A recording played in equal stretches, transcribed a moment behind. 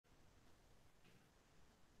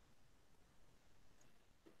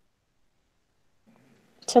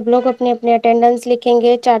सब लोग अपने अपने अटेंडेंस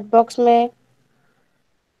लिखेंगे चैट बॉक्स में।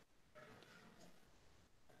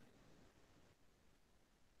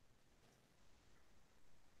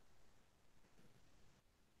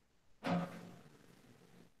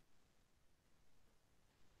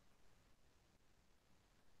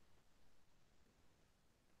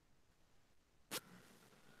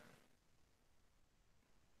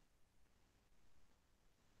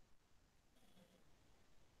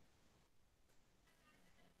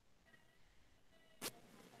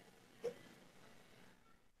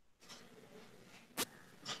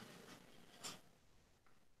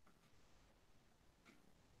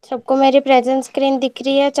 सबको मेरी प्रेजेंट स्क्रीन दिख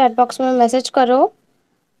रही है? चैट बॉक्स में मैसेज करो।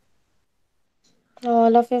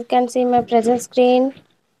 All of you can see my present screen.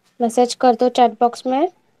 Message कर दो चैट बॉक्स में।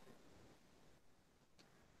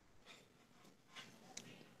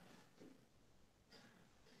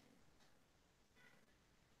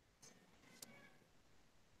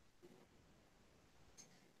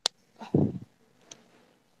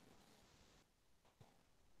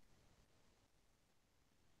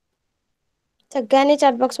 सगळ्यांनी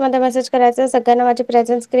चॅट बॉक्समध्ये मेसेज करायचं. सगळ्यांना माझी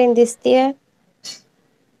present screen दिसतीये?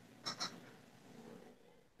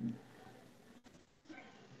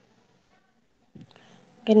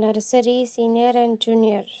 Nursery, senior and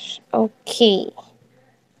junior. Okay.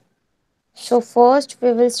 So first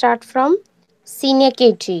we will start from senior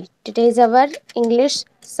KG. Today is our English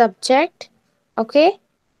subject. Okay.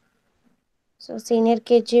 So senior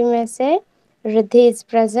KG में से Riddhi is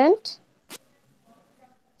present.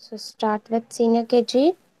 So start with senior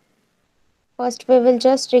KG. First we will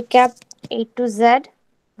just recap A to Z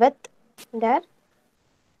with their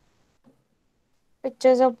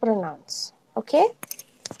pictures of pronouns. Okay.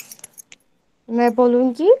 मैं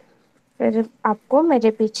बोलूँगी, फिर आपको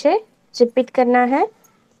मेरे पीछे repeat करना है,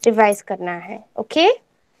 रिवाइज करना है. ओके.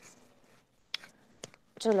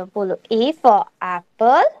 चलो बोलो. A for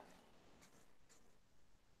apple.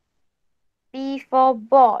 B for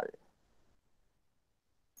ball.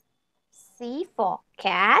 C for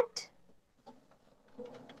cat.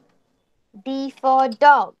 D for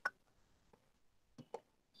dog.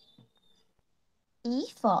 E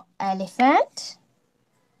for elephant.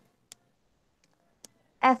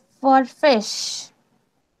 F for fish.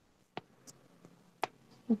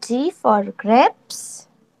 G for grapes.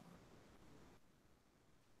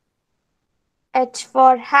 H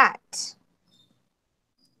for hat.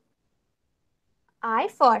 I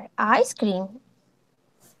for ice cream.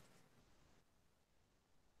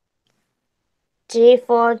 J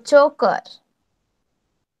for joker.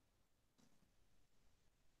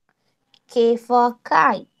 K for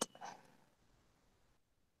kite.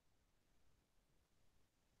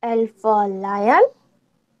 L for lion.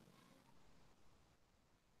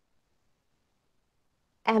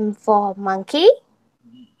 M for monkey.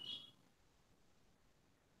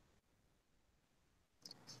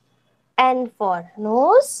 N for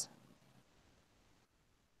nose.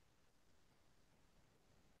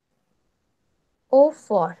 O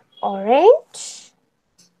for orange.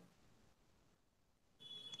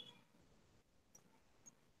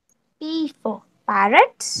 P for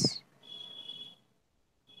parrot.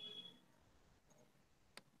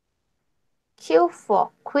 Q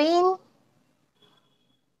for queen.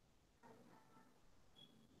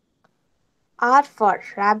 R for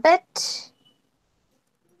rabbit.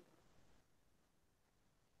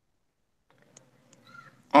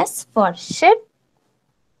 S for sheep.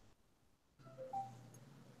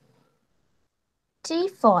 T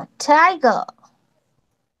for tiger.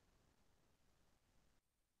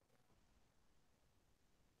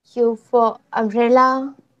 U for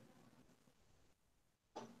umbrella.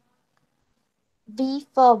 V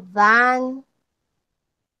for van.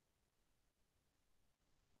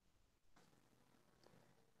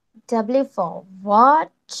 W for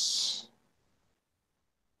watch.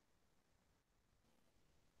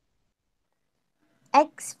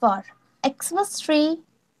 X for Xmas tree.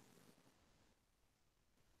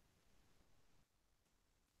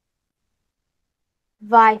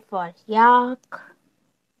 Y for yak.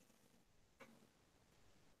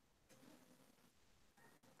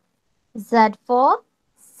 Z for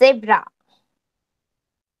zebra.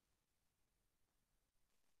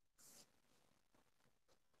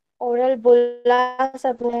 Oral बोला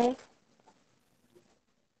सबने?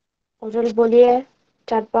 Oral बोलिए.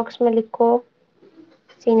 Chat box में लिखो.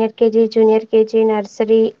 Senior KG, junior KG,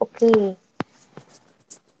 nursery. Okay.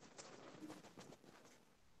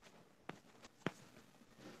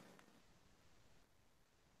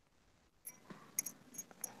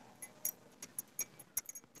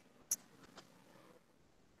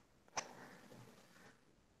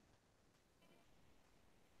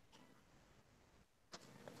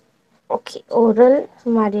 Okay, oral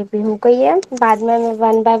हमारी भी हो गई है, बाद में मैं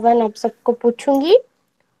वन बाय वन आप सबको पूछूंगी।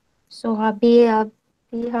 सो अभी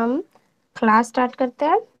हम क्लास स्टार्ट करते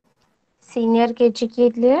हैं सीनियर केजी के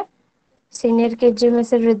लिए। सीनियर केजी में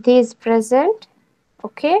से रिद्धि इज प्रेजेंट।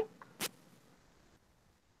 ओके,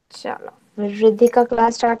 चलो फिर रिद्धि का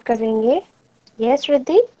क्लास स्टार्ट करेंगे। यस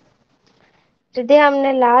रिद्धि। रिद्धि,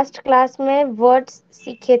 हमने लास्ट क्लास में वर्ड्स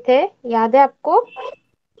सीखे थे, याद है आपको?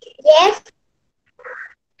 Yes.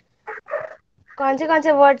 कौन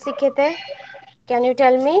से वर्ड सीखे थे? Can you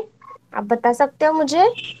tell me? आप बता सकते हो मुझे?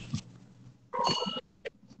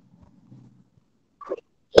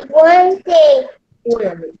 One say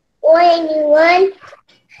one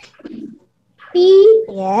P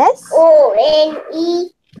yes. O N E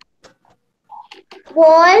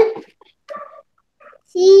ball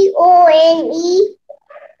CONE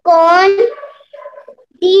corn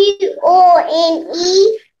DONE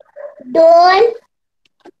doll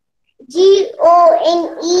GONE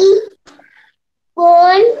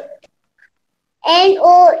gone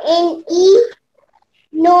NONE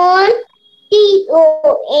non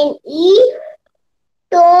TONE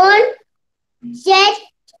torn jet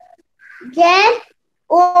JONE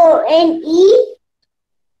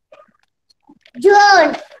John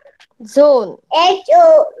zone.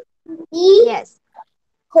 HOE yes.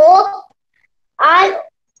 hope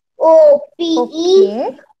ROPE okay.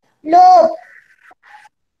 lope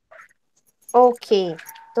okay,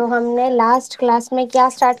 तो हमने last class में क्या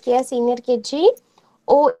start किया senior KG?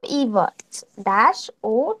 ओ ई words, dash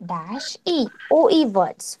O dash ई, ओ ई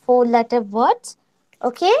words, four letter words.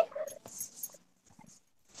 Okay,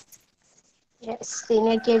 yes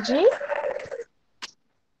senior KG.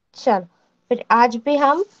 चलो फिर आज भी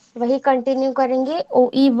हम वही कंटिन्यू करेंगे, ओ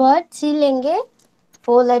ई वर्ड्स ही लेंगे,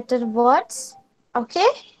 फोर लेटर वर्ड्स।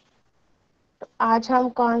 ओके, तो आज हम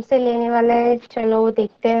कौन से लेने वाले हैं, चलो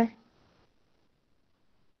देखते हैं।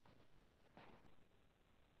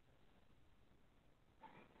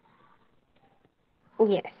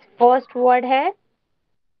 यस, फर्स्ट वर्ड है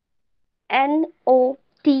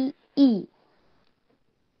NOTE।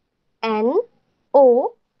 NOTE,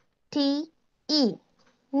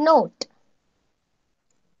 note.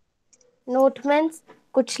 Note means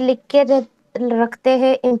कुछ लिख के रखते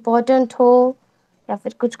हैं, इम्पोर्टेंट हो या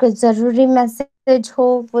फिर कुछ कुछ जरूरी मैसेज हो,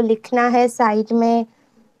 वो लिखना है साइड में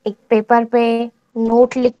एक पेपर पे।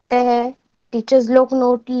 नोट लिखते हैं, टीचर्स लोग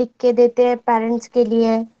नोट लिख के देते हैं पेरेंट्स के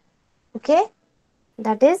लिए। Okay,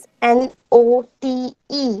 that is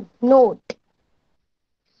NOTE, note.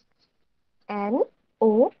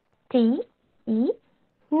 NOTE,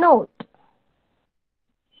 note.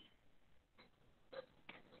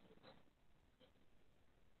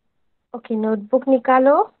 Okay, notebook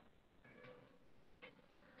निकालो।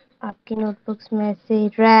 आपकी नोटबुक्स में से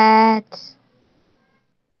red,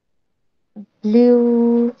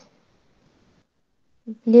 blue,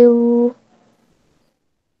 blue,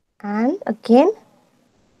 and again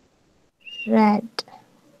red.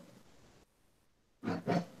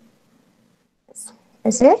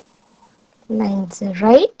 ऐसे लाइन से,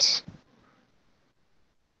 राइट?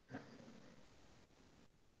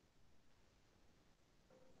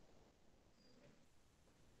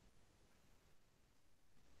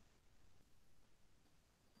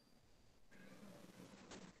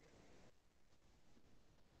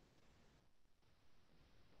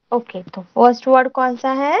 ओके, तो फर्स्ट वर्ड कौन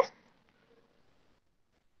सा है?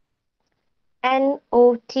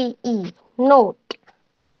 NOTE, note.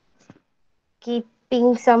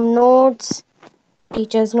 Keeping some notes,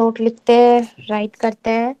 teachers note लिखते हैं, राइट करते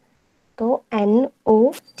हैं, तो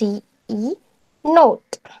NOTE,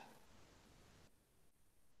 note.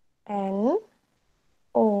 NOTE,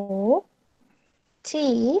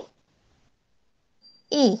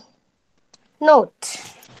 note.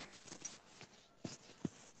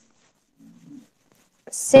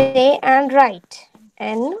 Say and write.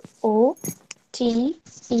 NOTE,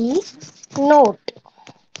 note.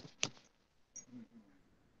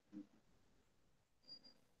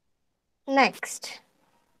 Next,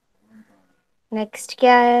 next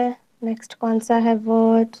क्या है? नेक्स्ट कौन सा है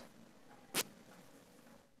word?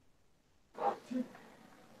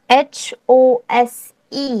 HOSE,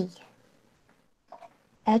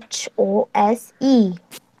 HOSE,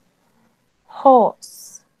 horse।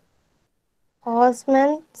 horse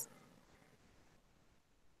means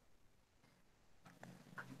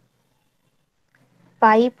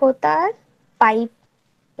pipe होता है, पाइप,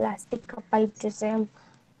 प्लास्टिक का पाइप जिसे हम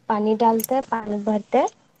पानी डालते हैं, पानी भरते हैं,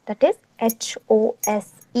 that is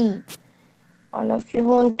HOSE. All of you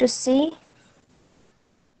want to see?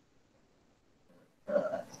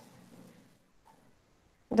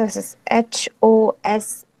 This is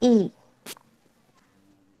HOSE.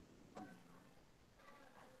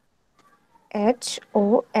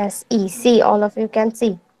 H-O-S-E. See, all of you can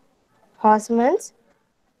see. Horse means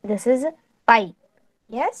this is pipe.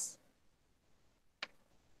 Yes?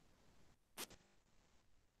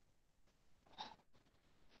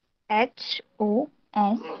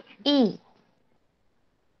 H-O-S-E.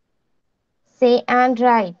 Say and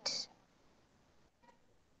write.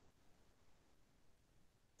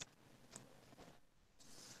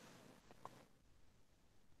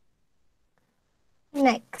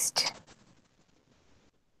 Next.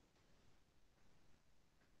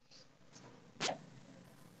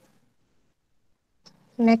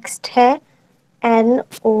 Next है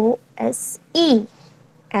N-O-S-E.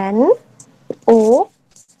 N-O-S-E.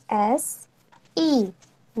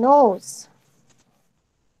 Nose.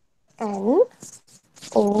 N-O-S-E.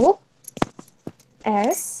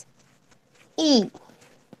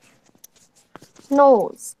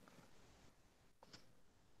 Nose.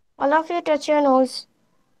 All of you touch your nose.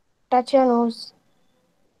 Touch your nose.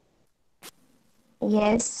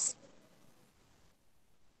 Yes.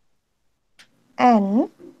 N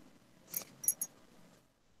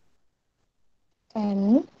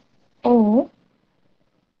N O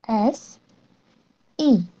S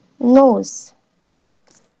E. Nose.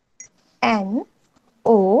 N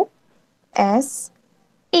O S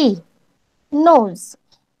E. Nose.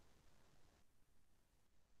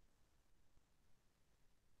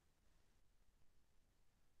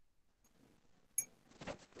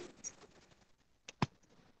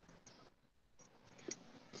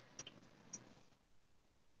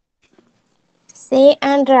 Say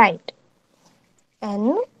and write.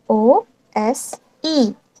 N O S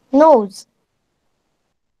E. Nose.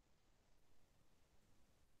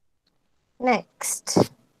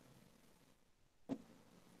 Next.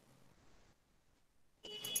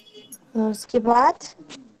 Nose के बाद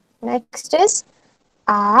next is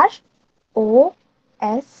R O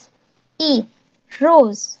S E.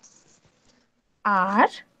 Rose. R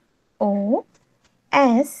O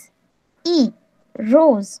S E.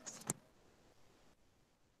 Rose.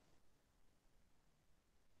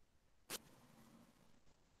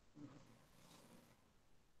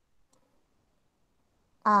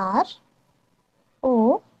 R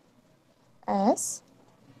O S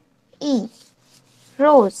E.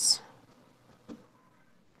 Rose.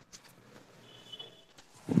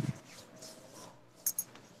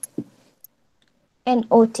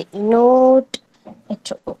 N-O-T. Note.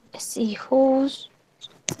 H-O-S-E. Hose.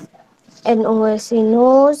 N-O-S-E.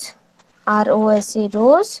 Nose. R-O-S-E.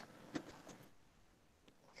 Rose.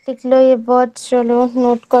 लिख लो ये word, चलो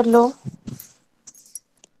note कर लो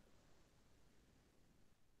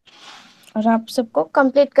और आप सबको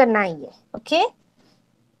complete करना है ये. ओके.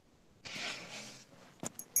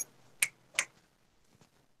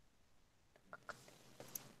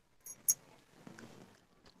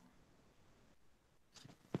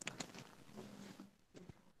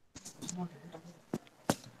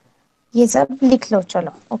 ये सब लिख लो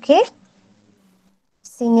चलो. Okay.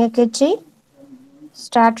 Senior KG.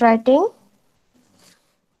 Start writing.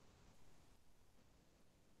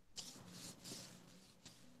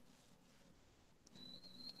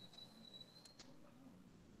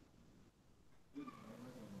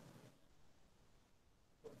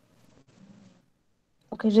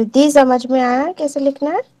 Okay. Riddhi समझ में आया कैसे लिखना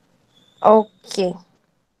है? Okay.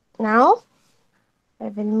 Now I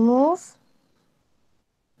will move.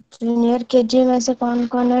 Junior KG में से कौन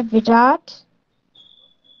कौन है? विराट.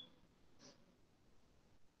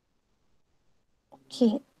 ओके.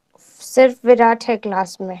 सिर्फ विराट है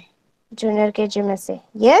क्लास में जूनियर केजी में से.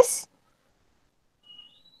 यस.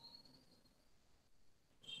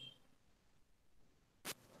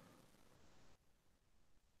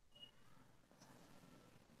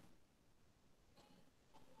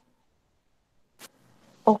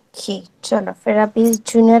 ओके. चलो फिर अभी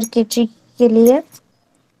जूनियर केजी के लिए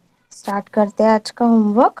स्टार्ट करते हैं आज का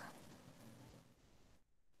होमवर्क.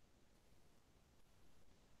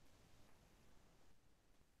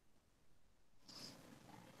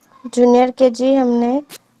 जूनियर केजी हमने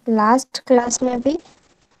लास्ट क्लास में भी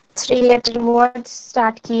 3 लेटर वर्ड्स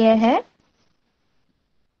स्टार्ट किए हैं.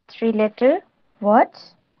 3 लेटर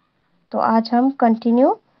वर्ड्स. तो आज हम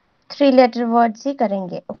कंटिन्यू 3 लेटर वर्ड्स ही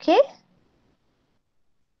करेंगे. ओके.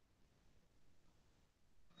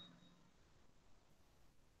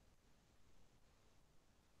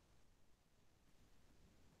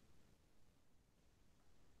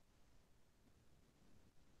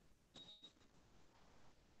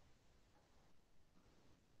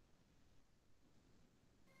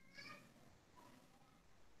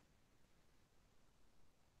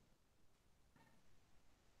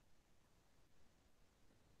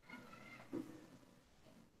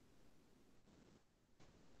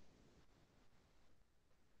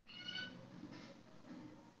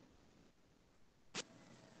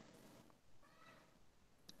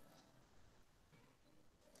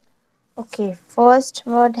 ओके, फर्स्ट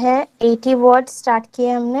वर्ड है 80 वर्ड स्टार्ट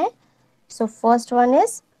किए हमने. So first one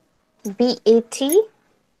is BAT,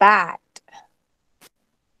 bat.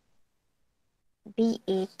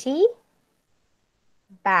 BAT,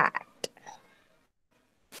 bat.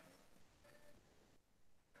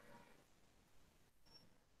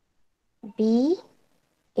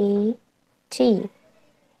 BAT,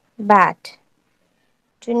 bat.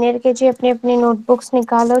 Junior के जी अपनी अपनी नोटबुक्स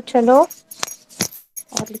निकालो चलो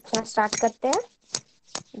और लिखना स्टार्ट करते हैं.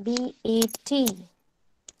 BAT,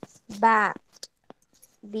 bat.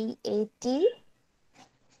 BAT,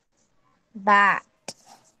 bat.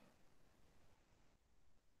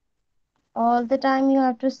 All the time you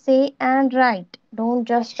have to say and write. Don't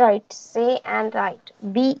just write. Say and write.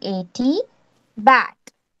 BAT, bat.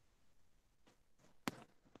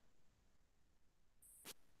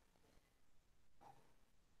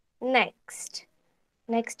 Next.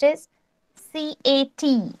 Next is CAT.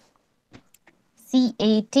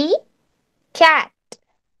 CAT, cat.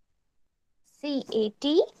 CAT,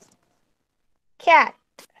 cat.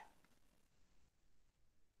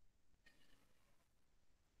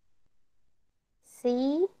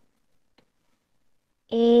 CAT,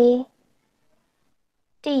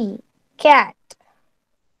 cat.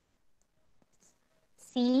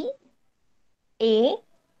 CAT,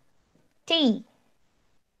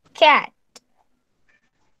 cat.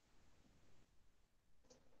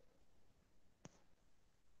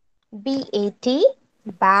 BAT,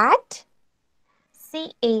 bat.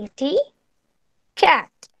 CAT, cat.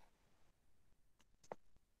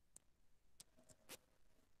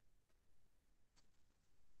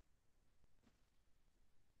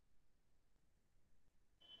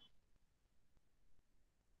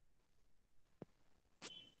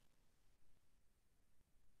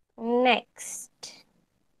 Next.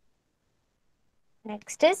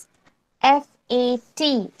 Next is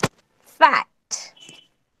FAT, fat.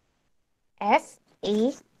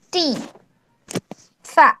 FAT,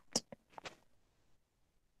 fat.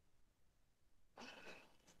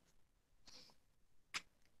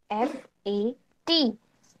 FAT,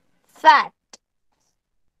 fat.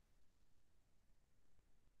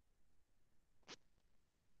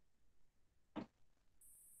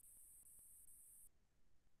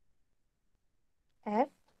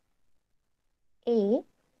 FAT,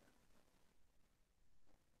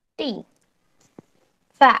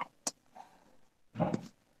 fat.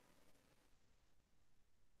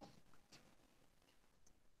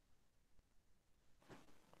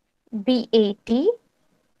 BAT,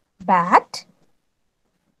 bat.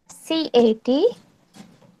 CAT,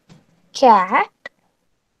 cat.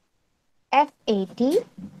 FAT,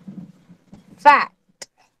 fat.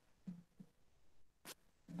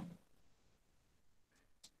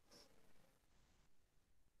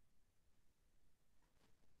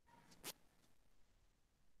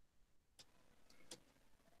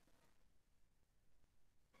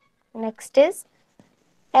 Next is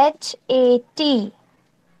HAT,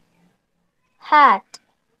 hat.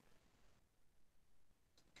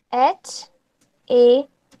 HAT,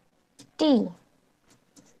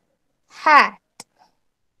 hat.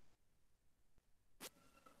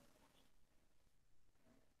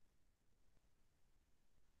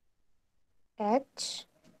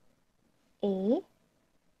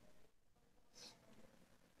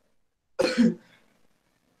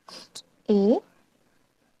 HAT,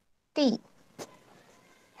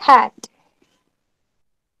 hat.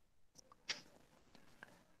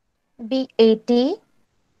 BAT,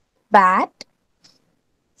 bat.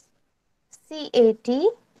 CAT,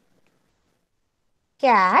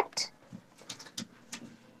 cat.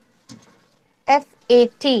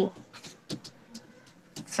 FAT,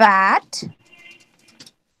 fat.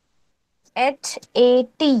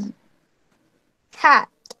 HAT, hat.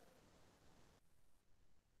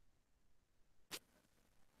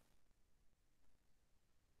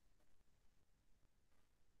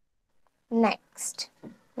 Next.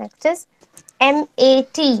 Next is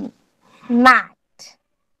MAT, mat.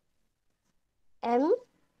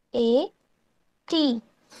 MAT,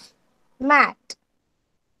 mat.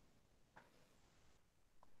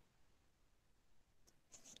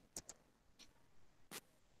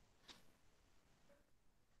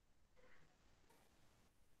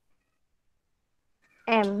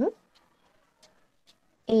 MAT,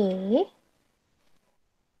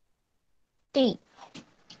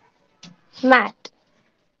 mat.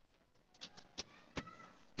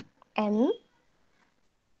 MAT,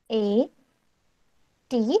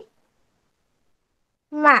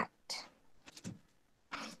 mat.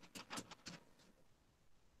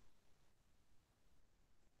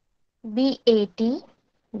 BAT,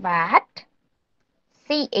 bat.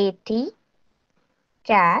 CAT,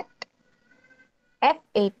 cat,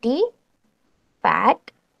 F-A-T,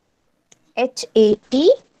 fat,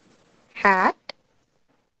 H-A-T, hat,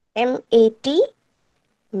 M-A-T,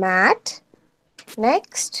 mat.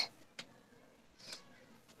 Next,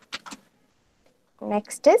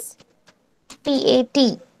 next is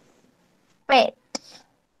P-A-T, pet.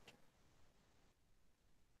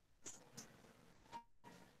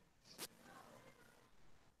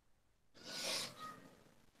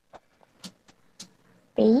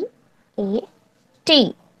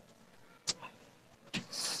 P-A-T.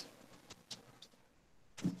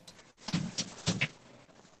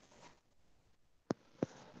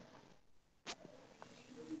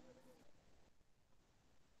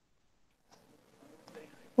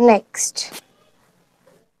 Next,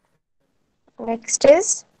 next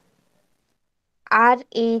is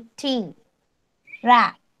R-A-T,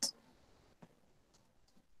 rat.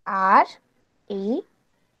 R-A-T,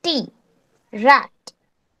 rat.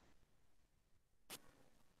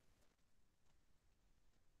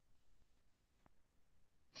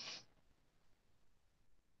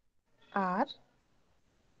 R-A-T,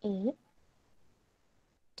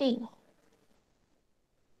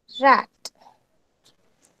 rat.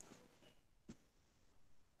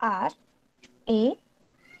 R-A-T,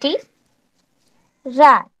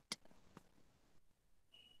 rat.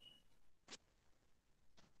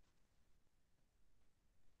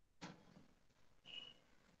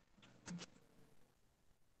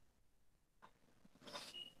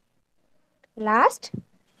 Last,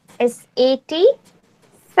 S-A-T,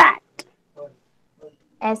 sat.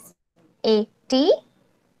 S-A-T,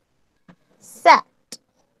 sat.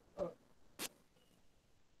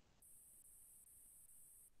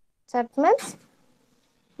 Sat means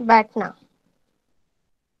bat now.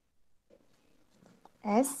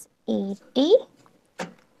 S-A-T,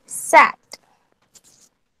 sat.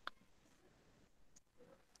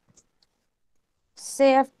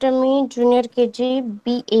 Say after me, junior KG,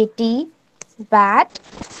 B-A-T, bat,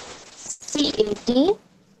 C-A-T,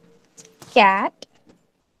 cat,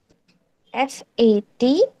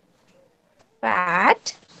 F-A-T,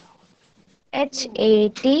 fat,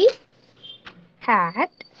 H-A-T,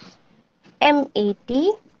 hat,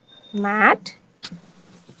 M-A-T, mat,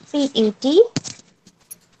 C-A-T,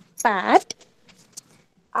 pat,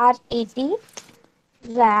 R-A-T,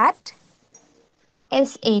 rat,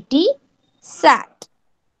 S-A-T, sat.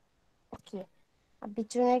 Okay. अभी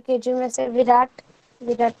junior KG में से विराट,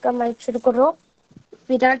 विराट का mic शुरू करो.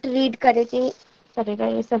 Virat read करेगी, करेगा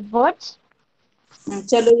ये सब वर्ड्स.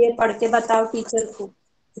 चलो ये पढ़ के बताओ टीचर को,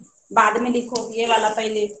 बाद में लिखो. ये वाला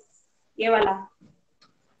पहले, ये वाला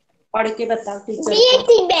पढ़ के बताओ टीचर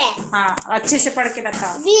को. हाँ, अच्छे से पढ़ के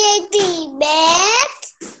बताओ.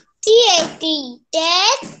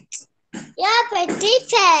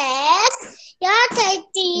 यहाँ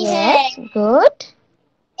पेटी है. गुड.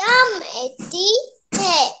 यहाँ मेटी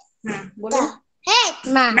है. बोलो.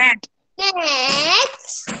 Mat.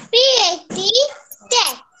 Next, P-A-T,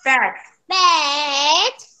 cat. Cat.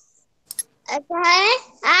 Bat.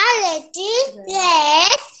 R-A-T,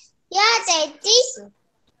 rat. R-A-T,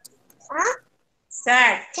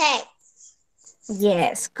 Sad. cat.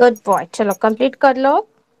 Yes, good boy. चलो कंप्लीट कर लो.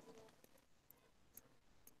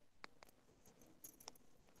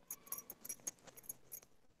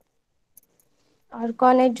 और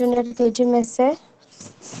कौन है जूनियर केजी में से?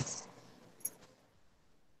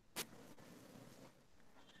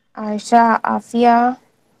 आयशा, आफिया.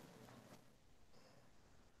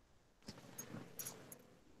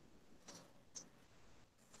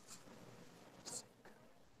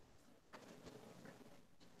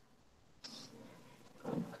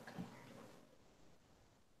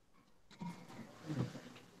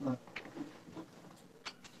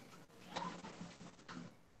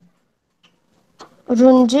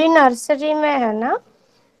 रुंजी नर्सरी में है ना?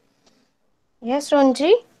 यस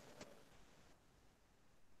रुंजी.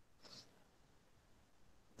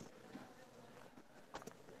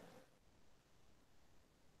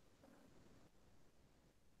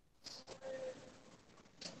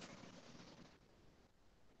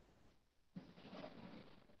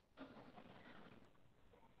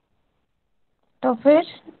 तो फिर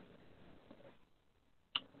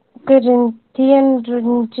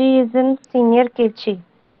रुंजी is in senior KG.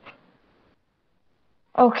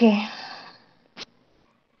 Okay.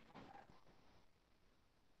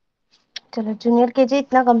 चलो जूनियर केजी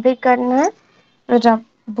इतना कंप्लीट करना है. तो जब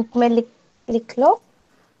बुक में लिख लो.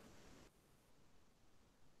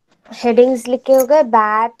 हेडिंग्स लिखे हो गए.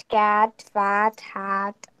 Bat, cat, fat,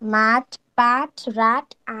 hat, mat, PAT,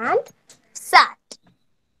 rat and set.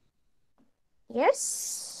 Yes.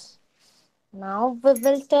 Now we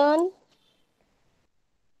will turn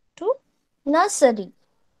Nursery.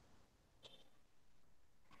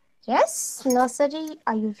 Yes, nursery.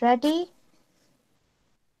 Are you ready?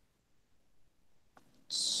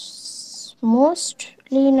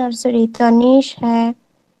 Mostly nursery. Tanish है,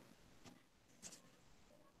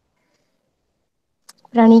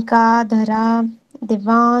 प्रणिका, धरा,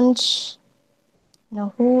 दिवांश,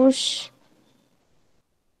 नहुष.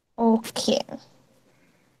 ओके,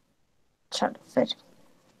 चलो फिर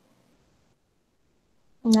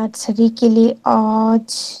नर्सरी के लिए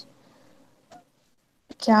आज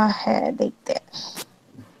क्या है देखते हैं.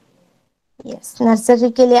 यस, नर्सरी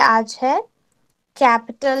के लिए आज है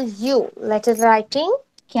capital you later writing.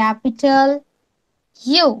 Capital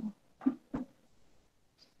you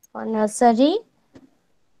for nursery.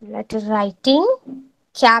 Letter writing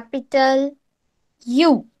capital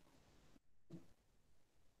U.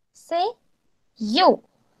 Say U.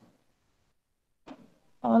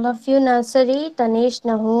 All of you nursery, Tanish,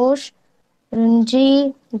 Nahush,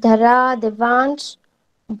 Runji, Dhara, Devansh,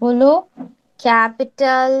 बोलो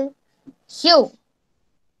capital U.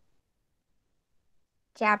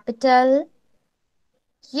 Capital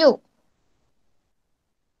U.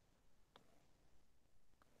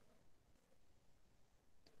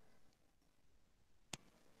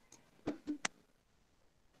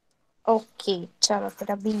 Okay, चलो फिर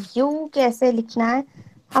अभी U कैसे लिखना है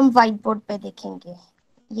हम व्हाइट बोर्ड पे देखेंगे.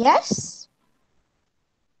 Yes,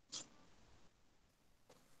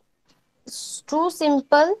 to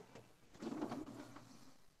simple.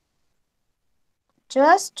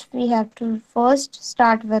 Just we have to first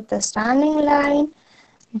start with the standing line.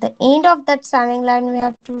 The end of that standing line we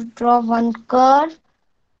have to draw one curve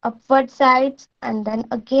upward sides and then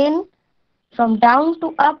again from down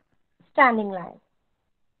to up standing line.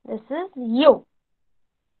 This is U.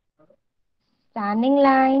 Standing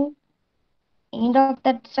line. End of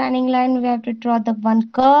that standing line we have to draw the one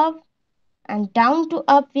curve and down to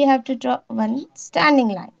up we have to draw one standing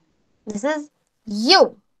line. This is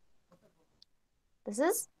U. This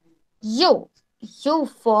is U. U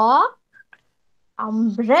for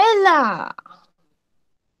umbrella.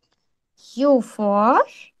 U for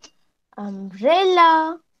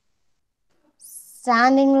umbrella.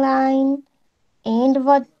 Standing line. End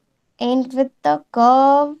with the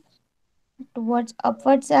curve towards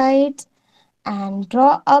upward sides and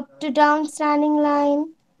draw up to down standing line.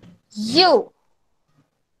 U.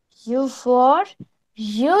 U for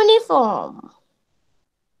uniform.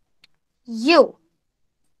 U.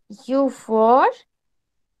 U for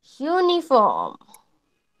uniform.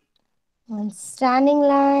 One standing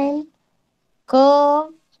line,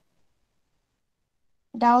 curve,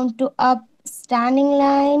 down to up standing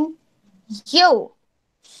line. U.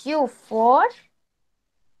 U for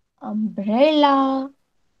umbrella.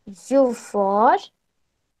 U for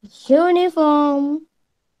uniform.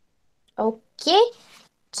 Okay,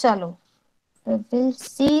 chalo. We will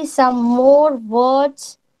see some more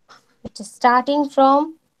words which is starting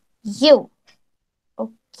from U.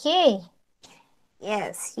 Okay.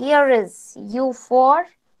 Yes, here is U for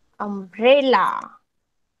umbrella.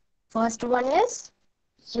 First one is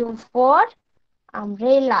U for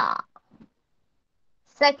umbrella.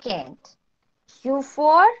 Second, U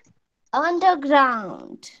for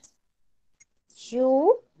underground.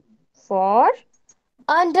 U for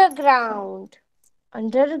underground.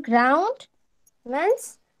 Underground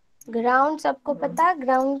means ground सबको पता है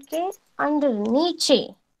ground के under नीचे.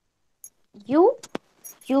 You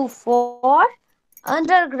you for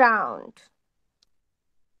underground.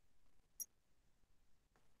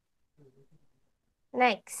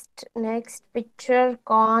 Next picture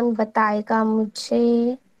कौन बताएगा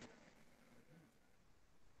मुझे.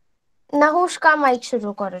 नहुष का mic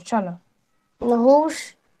शुरू करो. चलो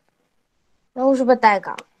नहुष नहुष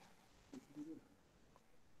बताएगा.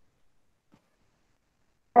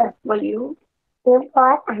 बोलिए. U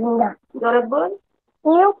for under. जोरात बोल.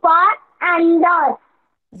 U for under.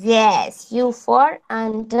 Yes, you for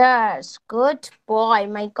unders. Good boy.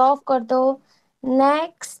 Mic off कर दो.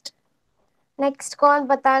 नेक्स्ट कौन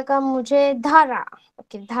बताएगा मुझे. धारा.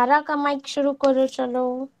 ओके, धारा का माइक शुरू करो.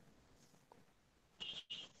 चलो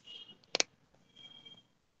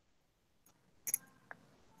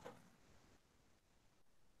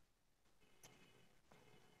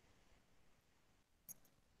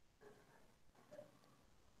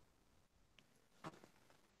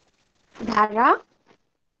धारा.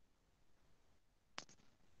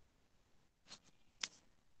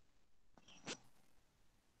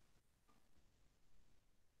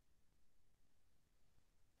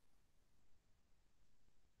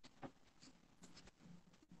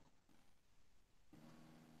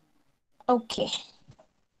 ओके,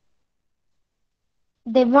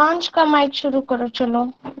 देवांश का माइक शुरू करो, चलो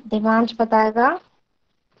देवांश बताएगा।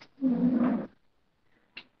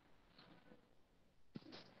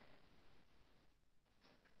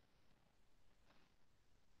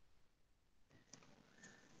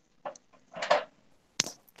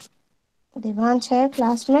 देवांश है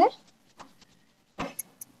क्लास में?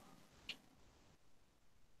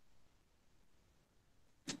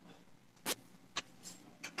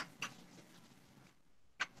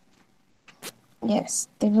 यस,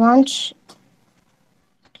 देवांश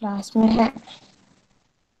क्लास में है।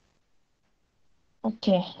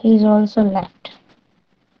 Okay, he is also left.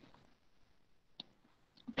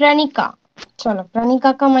 प्रणिका, चलो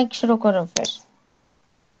प्रणिका का माइक शुरू करो फिर।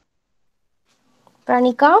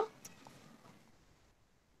 प्रणिका।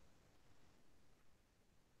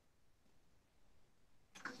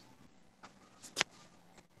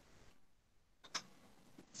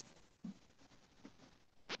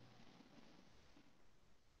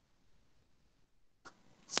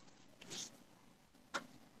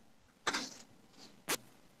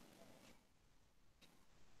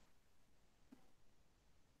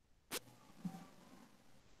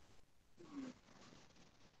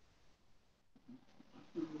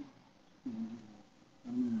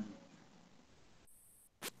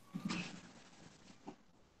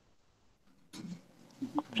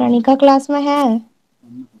 प्रणिका क्लास में है?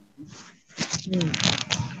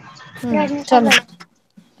 चलो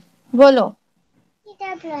बोलो।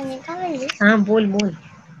 हाँ बोल बोल।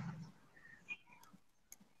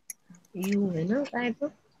 यू है ना काय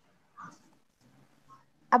तो?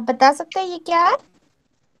 आप बता सकते हैं ये क्या है?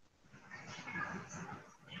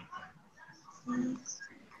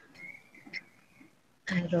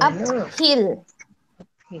 एरो है अप ना? हिल।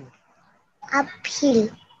 Uphill.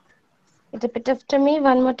 Repeat after me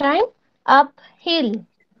one more time. Uphill.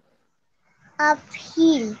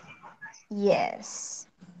 Uphill. Yes.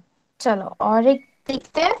 चलो और एक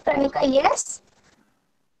देखते हैं प्रणिका। यस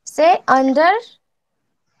से under.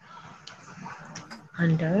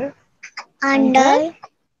 Under. Under under.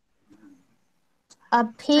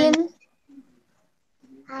 Uphill.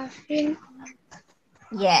 Uphill.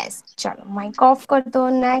 Yes, चलो माइक ऑफ कर दो।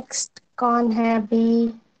 नेक्स्ट कौन है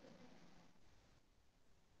अभी?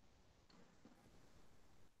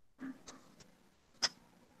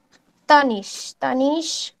 तनिष। तनिष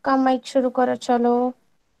का माइक शुरू करो, चलो।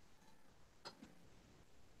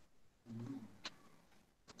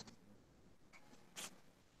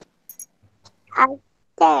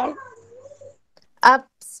 Upstair.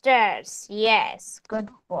 Upstairs. Yes, good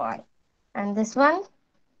boy. And this one?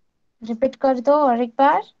 Repeat कर दो और एक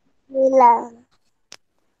बार। मिला।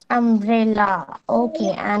 Umbrella.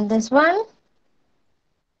 Okay, and this one?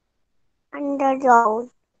 Underground.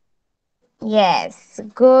 Yes,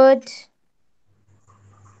 good.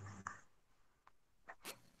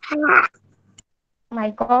 हाँ।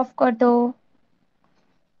 माइक ऑफ कर दो।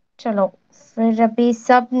 चलो फिर अभी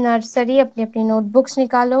सब नर्सरी अपनी अपनी नोटबुक्स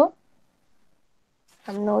निकालो।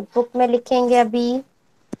 हम नोटबुक में लिखेंगे अभी।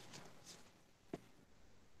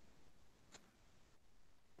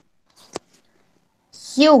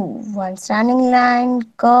 U, one standing line,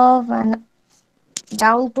 curve and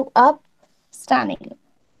down to up, standing.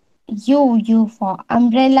 U for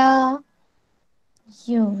umbrella.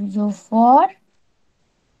 U for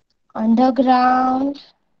underground.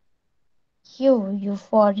 U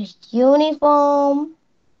for uniform.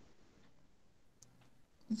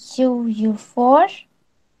 U for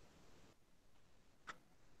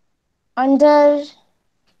under.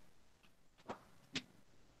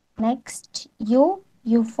 Next,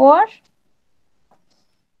 U for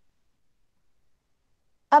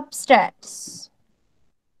upstairs.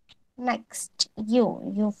 Next,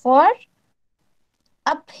 U for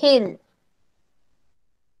uphill.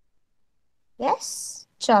 Yes,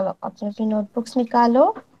 चलो अपनी अपनी notebooks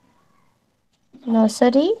निकालो।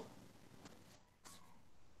 Nursery.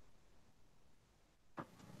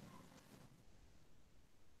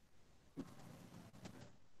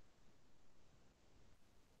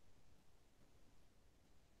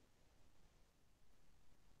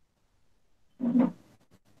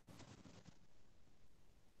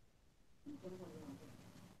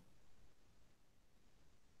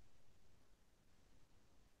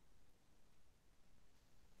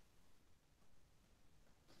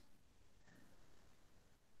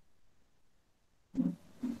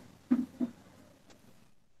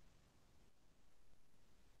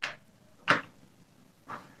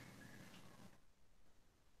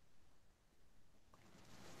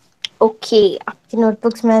 Okay, आपकी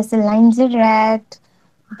notebooks में ऐसे lines है। Red,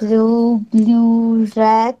 blue, blue,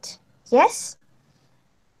 red. Yes,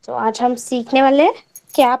 तो आज हम सीखने वाले हैं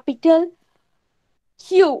कैपिटल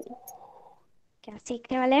यू। क्या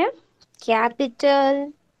सीखने वाले हैं?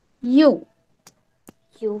 Capital you.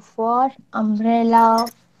 U for umbrella,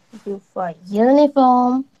 U for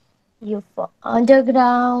uniform, U for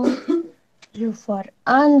underground, U for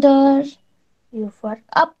under, U for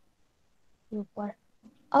up, U for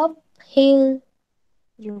uphill,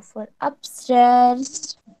 U for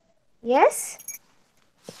upstairs. Yes?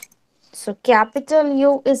 So capital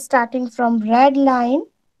U is starting from red line.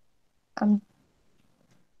 Um,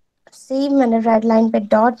 see मैंने red line पे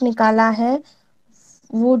dot निकाला है,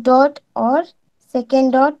 वो dot और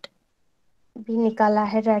second dot भी निकाला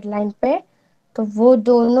है red line पे, तो वो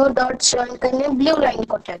दोनों डॉट जॉइन करने ब्लू लाइन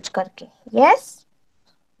को टच करके. Yes,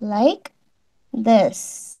 like this.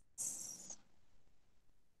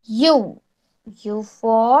 You. You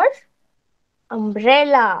for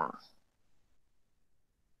umbrella.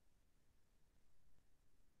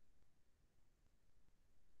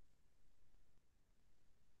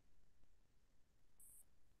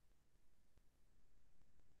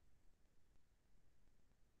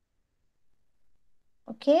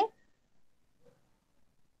 Okay,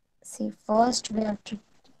 see, first we have to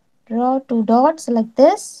draw two dots like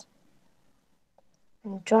this,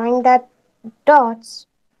 and drawing that dots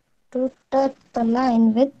to touch the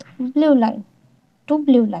line with blue line, to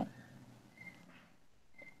blue line.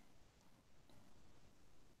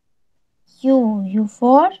 U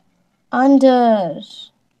for under.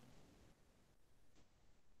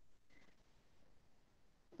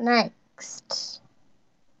 Next,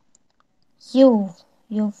 U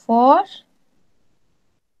for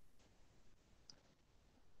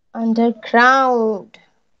underground.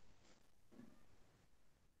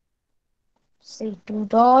 See, two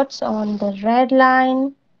dots on the red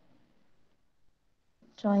line.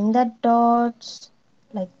 Join the dots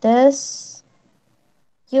like this.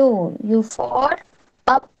 U for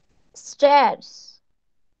upstairs.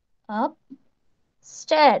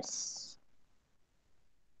 Upstairs.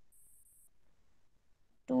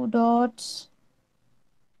 Two dots.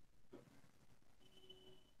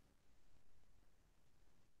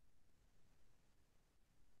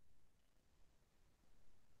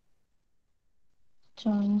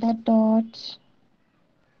 Join the dots.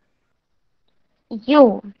 U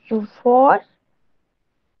for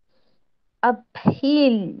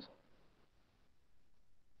uphill.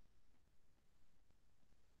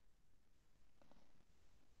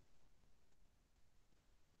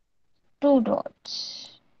 Two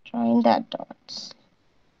dots. Join the dots.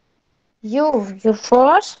 U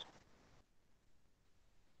for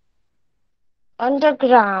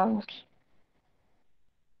underground.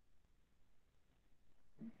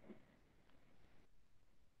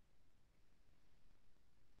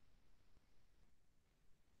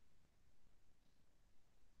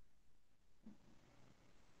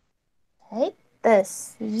 Like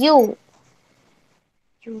this. U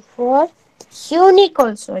for unique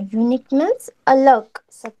also. Unique means अलग,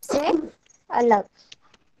 सबसे अलग.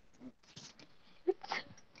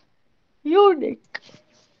 Unique.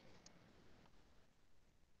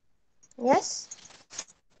 Yes.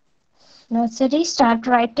 Nursery, start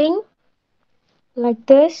writing like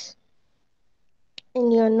this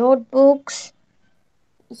in your notebooks.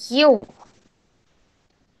 U.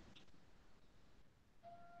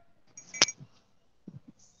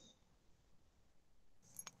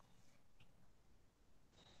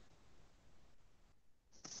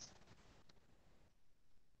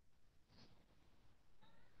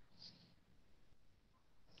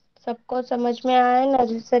 सबको समझ में आया?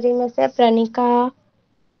 Nursery में से प्रणिका,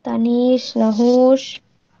 तनीश, नहुष,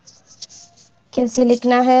 कैसे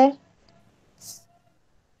लिखना है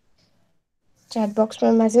चैट बॉक्स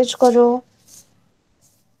में मैसेज करो.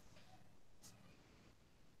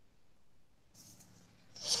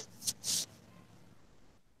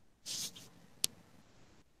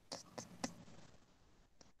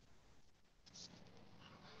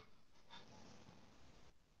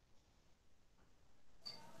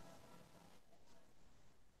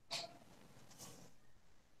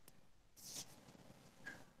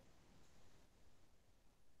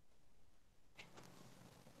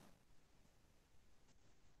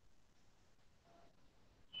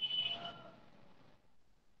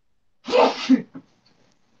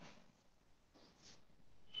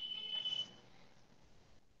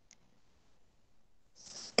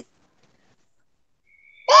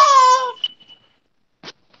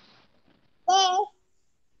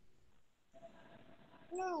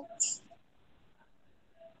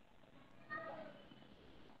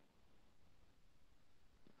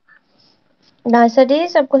 नर्सरी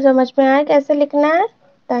सबको समझ में आया कैसे लिखना है?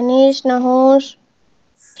 तनीश, नहुष,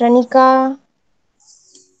 प्रणिका.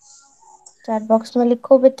 चैट बॉक्स में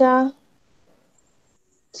लिखो बेटा।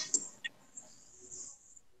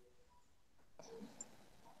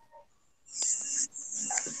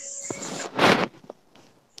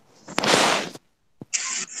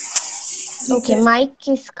 ठीक ओके, है। माइक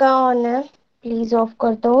किसका ऑन है? प्लीज ऑफ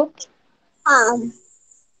कर दो। हाँ।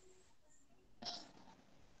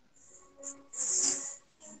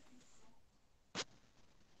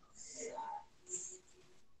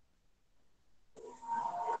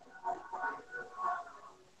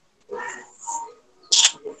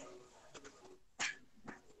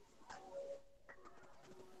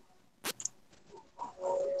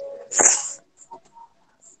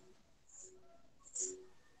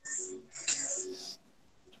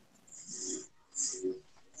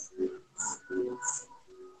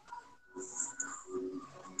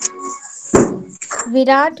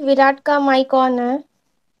 विराट, विराट का माइक ऑन है?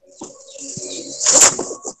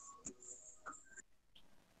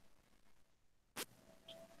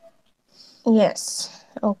 Yes,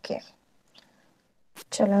 okay.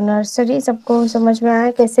 चलो, नर्सरी सबको समझ में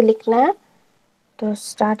आया कैसे लिखना है, तो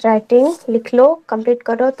स्टार्ट राइटिंग। लिख लो, कंप्लीट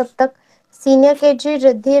करो तब तक। सीनियर केजी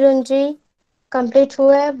रिद्धि रुंजी कंप्लीट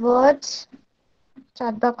हुए वर्ड्स,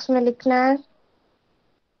 चैट बॉक्स में लिखना है।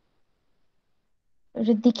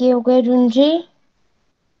 रिद्धि के हो गए, रुंजी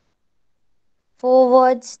 4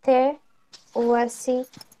 वर्ड्स थे, OSC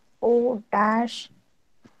O डैश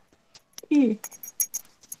E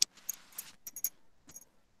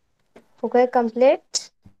हो गए कंप्लीट।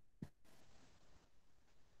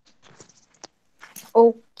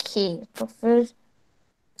 ओके, तो फिर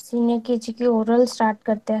सीनियर केजी की ओरल स्टार्ट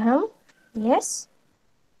करते हैं हम। Yes,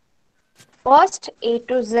 first A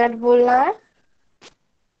to Z बोलना है,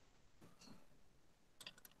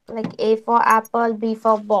 like A for apple, B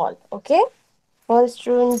for ball. Okay, first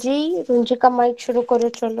रुंजी, रुंजी का माइक शुरू करो।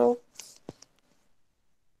 चलो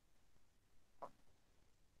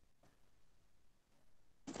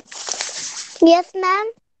यस मैम।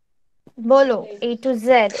 बोलो, A to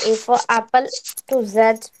Z, A for apple to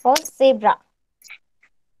Z for zebra.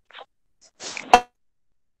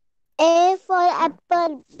 A for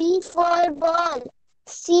apple, B for ball,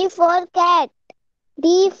 C for cat,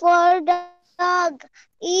 D for dog,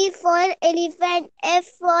 E for elephant, F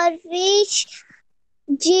for fish,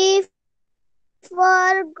 G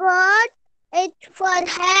for goat, H for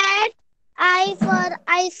hat, I for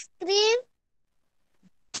ice cream,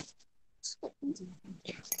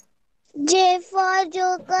 J for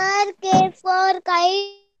joker, K for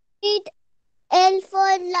kite, L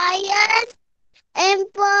for lion, M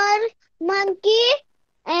for monkey,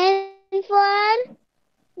 N for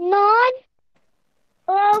nose,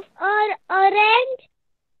 O for orange,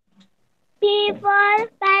 P for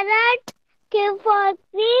parrot, Q for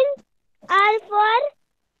queen, R for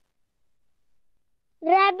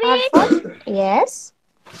R rabbit, for yes.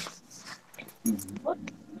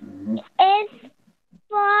 S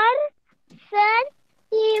for sun,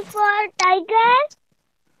 T for tiger,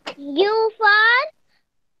 U for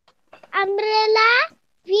umbrella,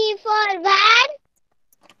 V for van,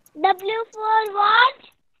 W for watch,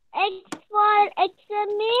 X for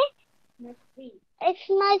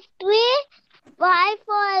Xmas tree, Y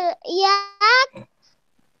for yak,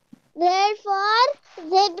 Z for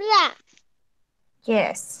zebra.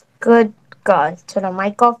 Yes, good girl. चलो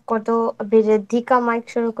mic off कर दो, अभी रिद्धि का mic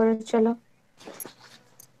शुरू करो। चलो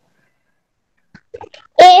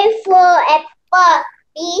A for apple,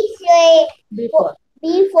 B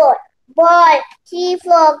for ball, C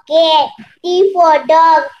for cat, D for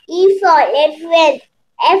dog, E for elephant,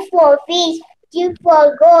 F for fish, G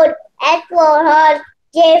for goat, H for horse,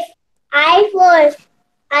 I for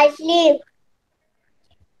ice cream,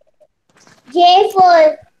 J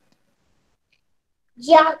for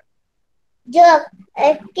jug,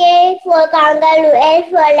 K for kangaroo, L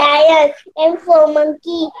for lion, M for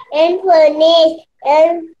monkey, N for nest,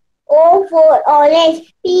 O for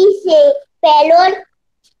orange, P say parrot,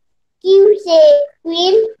 Q say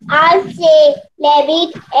queen, R say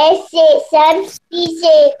rabbit, S say sun, T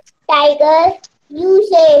say tiger, U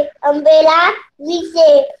say umbrella, V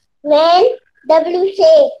say van, W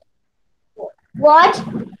say watch,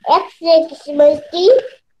 X say Christmas tree,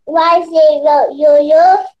 Y say yo-yo,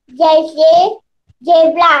 Z say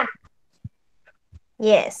zebra.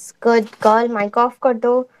 Yes, good girl. Mic off कर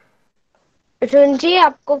दो। रुंजी,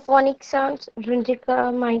 आपको phonic sound, रुंजी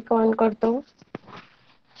का mic on कर दो।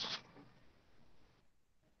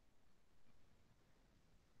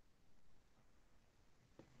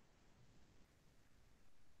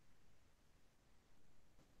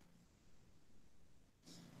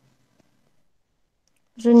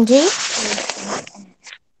 रुंजी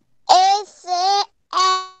A say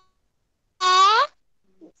apple.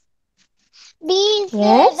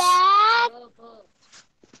 Yes.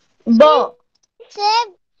 B. से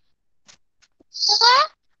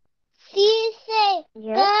C से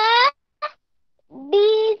Yes. D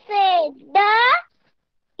से D,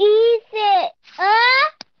 E से A,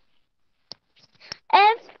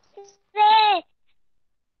 F से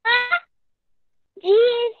G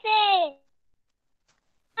से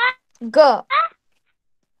G.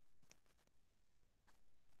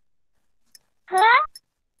 H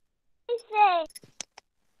से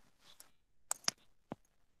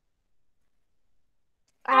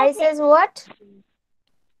I says what?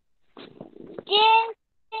 J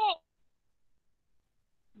से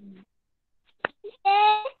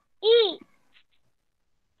E,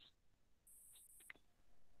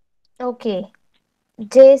 Okay.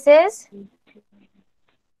 J says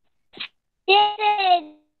J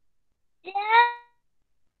से J,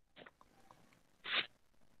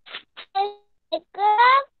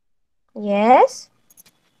 yes.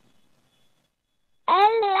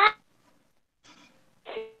 L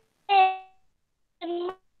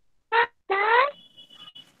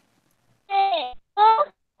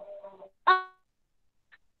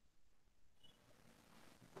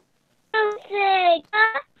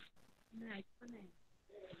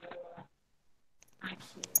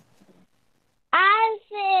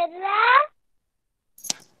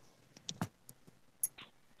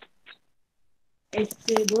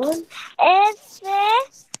ऐसे बोल।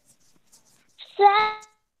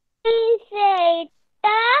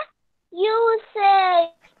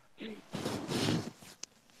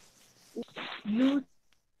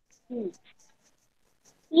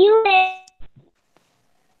 यू वी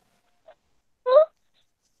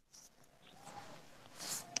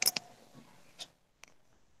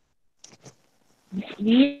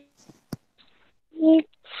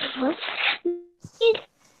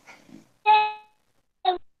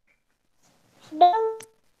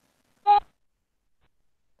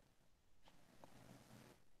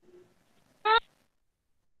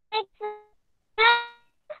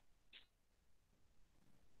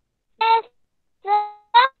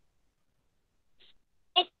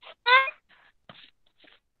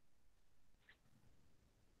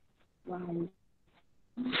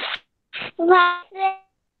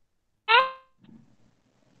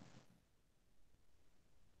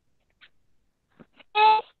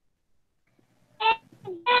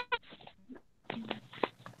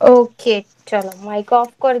ओके चलो माइक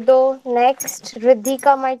ऑफ कर दो. नेक्स्ट रिद्धि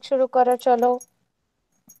का माइक शुरू करो. चलो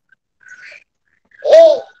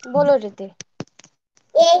बोलो रिद्धि.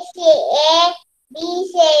 A से A, B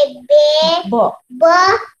से B, ब B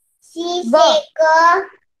C ब से क,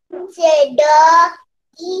 D से D,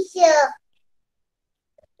 E से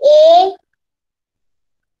A,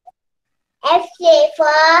 F से F,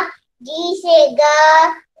 G से G,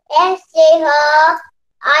 H से H,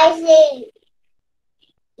 I से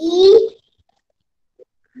E,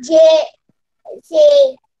 J से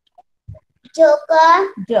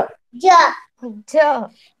जोकर ज J, ज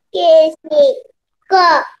K से K,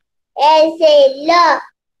 L से L,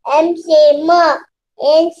 M से M,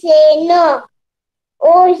 N से N,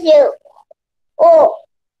 O से O,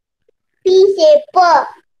 P से P,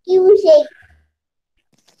 Q से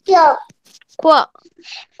Q, क्व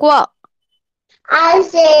क्व R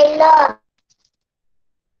से L,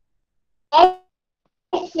 S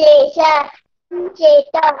से श, T से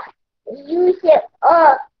T, U से O,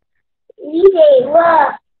 V से W,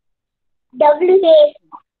 W से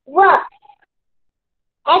W,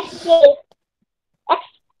 X से X,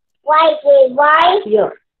 Y से Y,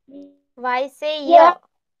 य वाई से य.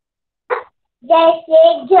 Z से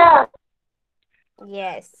Z,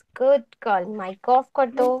 yes good call. Mic off कर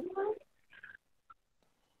दो.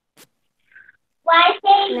 Y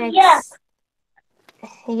से Y, next.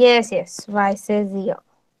 Yes yes Y से य.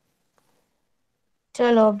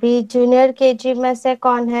 चलो अभी जूनियर केजी में से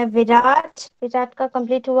कौन है? विराट. विराट का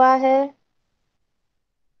कंप्लीट हुआ है.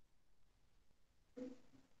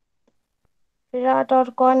 विराट और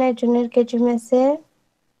कौन है जूनियर केजी में से?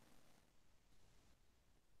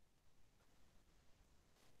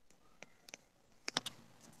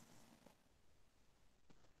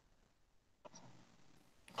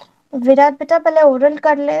 विराट बेटा पहले ओरल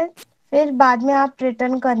कर ले, फिर बाद में आप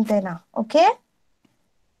रिटर्न कर देना. ओके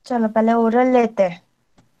चलो पहले ओरल लेते हैं.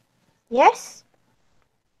 यस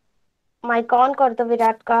माइक ऑन कर दो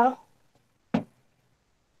विराट का.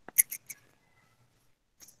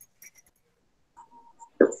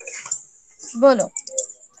 बोलो.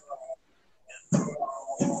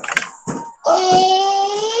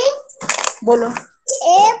 बोलो.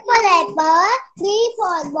 A for apple, B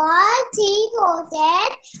for ball, C for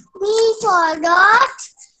cat, D for dog,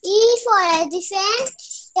 for elephant,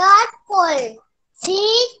 yacht for G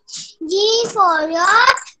for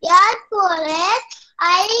yacht for red,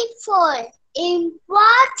 I for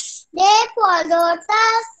import, D for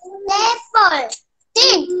lotus, for T.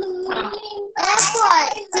 F for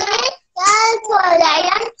snake, L for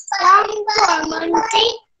lion, M for monkey,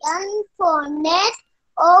 N for net,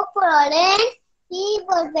 O for orange, P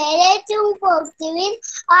for parrot, Q for queen,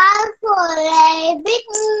 R for rabbit,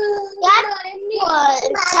 S for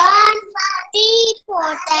sun, T for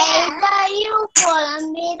tiger, U for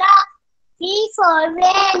umbrella, V for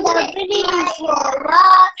rain, W for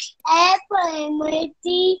walk, F for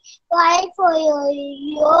emoji, Y for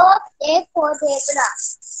yo, A for zebra.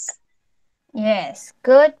 Yes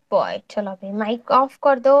good boy. चलो अभी mic off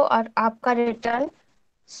कर दो और आपका return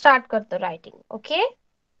start कर दो writing. Okay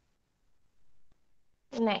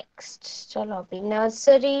next. चलो अभी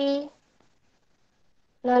नर्सरी.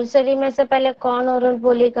 नर्सरी में से पहले कौन ओरल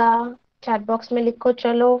बोलेगा? चैट बॉक्स में लिखो.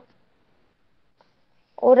 चलो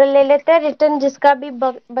ओरल ले लेते हैं. रिटर्न जिसका भी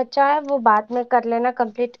बचा है वो बाद में कर लेना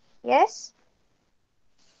कंप्लीट. यस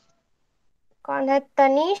कौन है?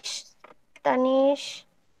 तनीश. तनीश.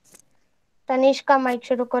 तनीश का माइक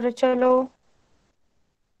शुरू करो. चलो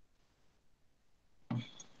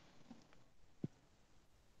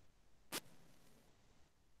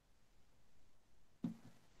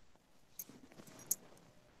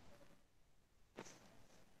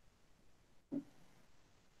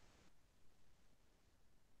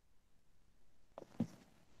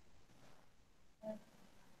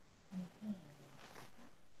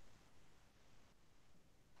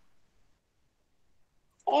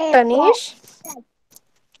Tanish.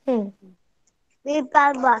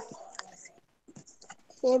 Paper box.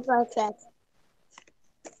 Paper cat.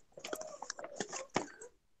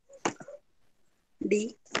 D.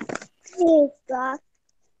 Paper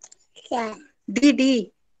cat. D D.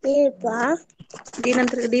 Paper D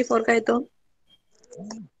नंतर D for काय तो?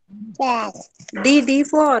 cat. D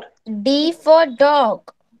for D for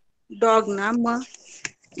dog. dog ना. मग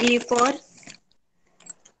E for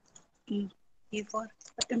E. E for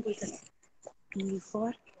पटकन बोलतात. E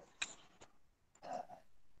for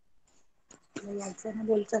यायचं ना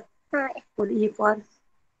बोलचं. बोल E for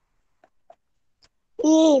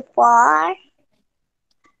E for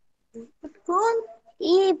कोण?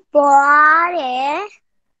 E for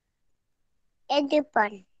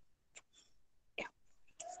elephant.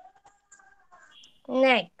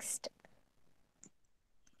 Next.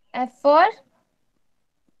 F for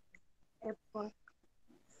F for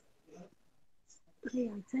तुला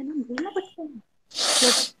यायचं ना बोल ना पटकन.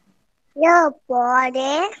 L for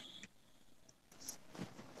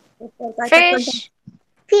F for काय पटकन फिश. सांग.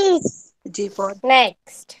 fish. G for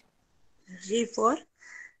next. G for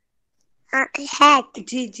Hat.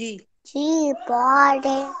 G. G for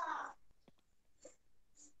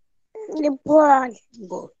the ball.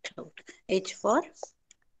 Goat. H for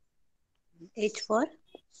H for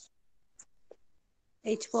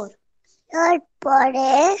H for L for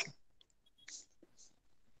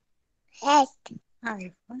hat.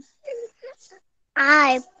 I for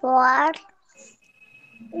I for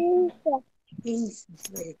insect.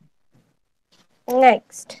 insect.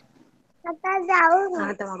 Next. आता जाऊ हा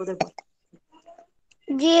आता अगोदर बोल.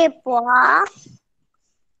 J for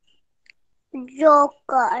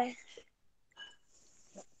joker.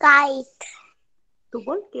 Kite. तू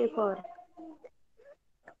बोल K for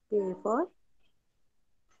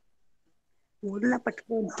बोल ना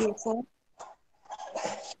पटकन. K for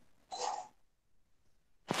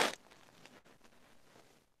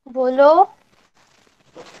बोलो.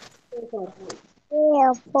 K for A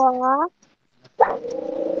for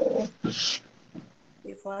K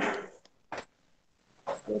for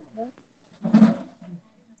K for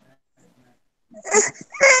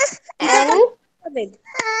N. Veda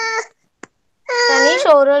Tanish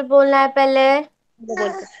oral बोलना है पहले.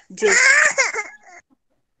 बोल. J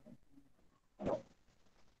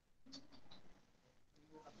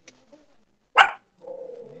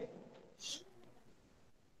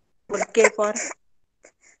बोल.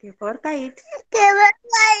 K for kite.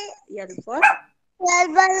 L for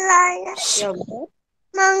M for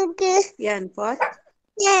monkey. N for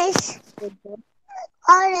Yes. O for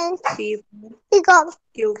Orange. P for Peacock.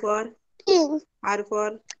 Q for King. R for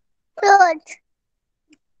Bird.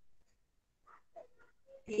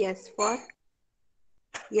 S for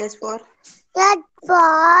Cat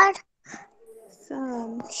for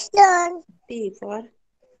sun. sun. T for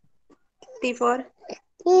T for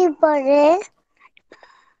E for a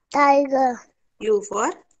tiger. U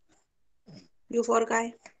for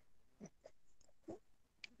काय?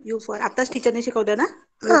 U for आताच टीचरने शिकवलं ना.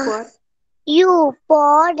 U for U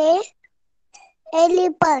for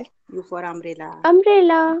elephant. U for umbrella.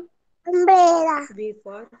 Umbrella. Umbrella. V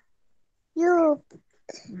for U.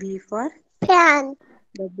 V for Fan.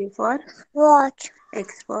 W for Watch.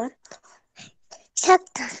 X for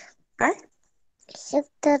Sector. काय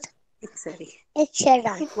Sector. X-ray.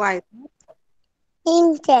 Excellent. Y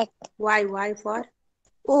Insect. Y for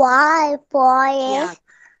Y for yak.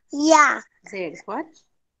 yak. Z for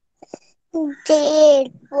J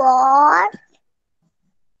for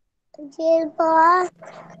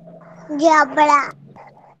zebra.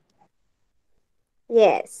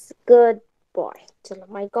 Yes, good boy. चलो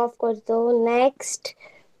mic off कर दो. Next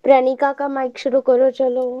प्रणिका का mic शुरू करो.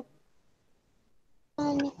 चलो.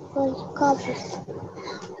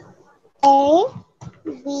 A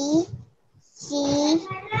B C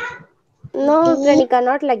No, D Pranika,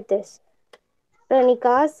 not like this.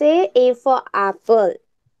 Pranika, say A for apple,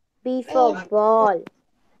 B for ball.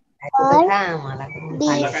 for B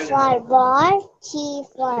for ball, C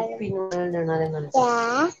for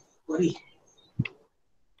cat.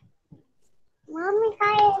 Mommy,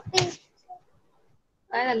 काय आहे?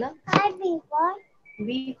 काय झालं? काय B for? B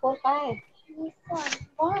for काय? B for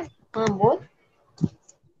ball. हा बोल.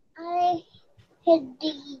 अरे हे D.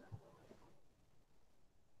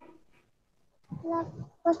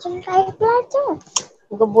 Question काय करायचं?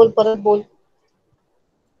 बोल परत बोल.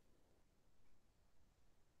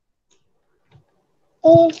 A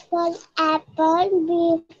for apple, B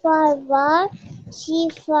for ball, C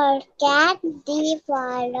for cat, D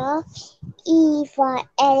for dog, E for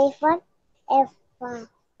elephant, F for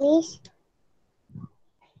fish,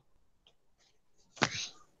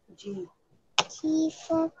 G G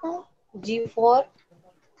for G for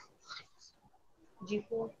G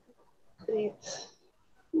for grapes.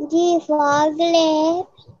 G for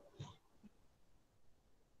grapes,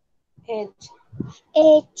 H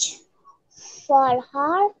H for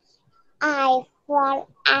horse, I for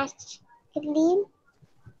ice cream,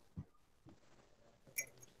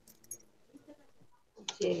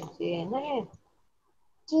 J है ना ये.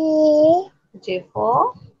 J J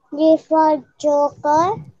for joker,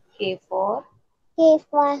 K for K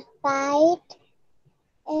for kite,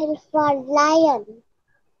 L for lion,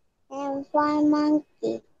 M for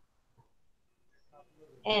monkey,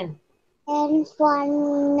 N. N for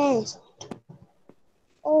nest,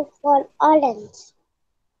 O for orange,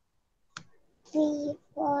 P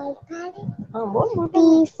for हाँ बोल बोल. P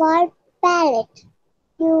for parrot,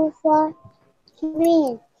 Q for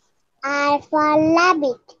queen, R for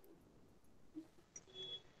rabbit,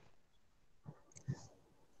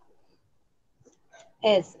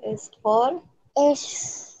 S for S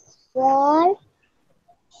for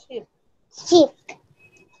sheep. sheep,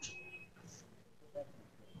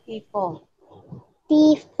 T for T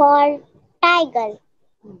for tiger,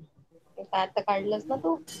 हे काय आता काढलंस ना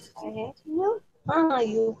तू. काय आहे? U, हा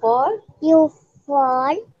U for U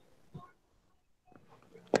for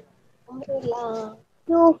umbrella.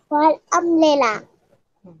 U for umbrella.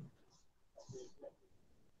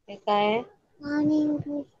 हे काय आहे? आणि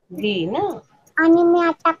V ना. आणि मी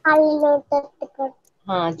आता काढलेलं होतं तिकड.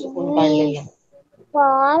 हा चुकून काढलेलं.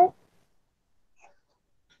 For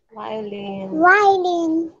Violin.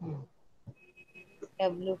 violin,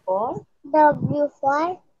 W for W for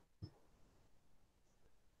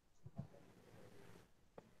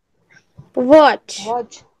Watch.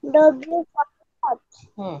 watch. W for watch,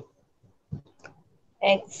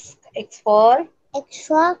 X for X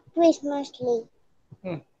for Christmas tree,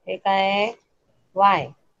 हे काय आहे?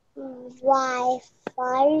 Y. Y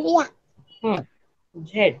for yak,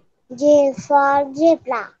 Z. J for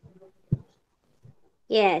zebra.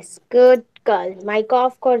 Yes, good girl. Mic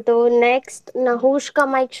off कर दो. Next Nahusha का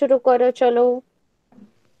mic शुरू करो. चलो.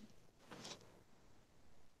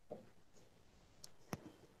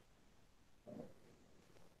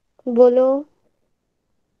 बोलो.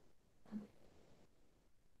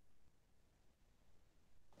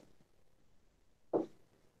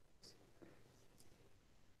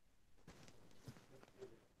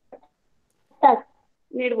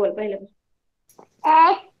 NEET बोल पहिले.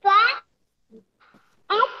 X for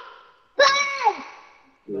apple.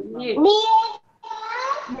 NEET. B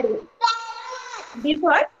B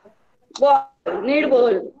for ball. NEET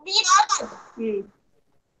बोल.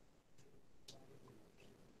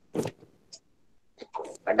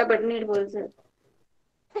 पटापट नीट बोल सर.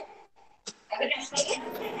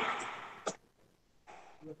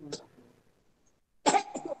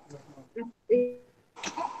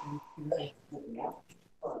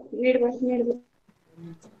 नीट बोल नीट बोल.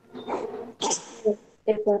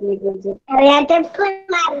 नीट बोल. याच्यात पण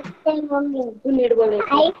मारते मम्मी. तू नीट बोल.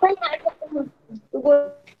 आई पण मारते मम्मी. तू बोल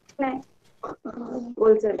नाही.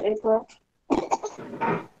 बोल चल A for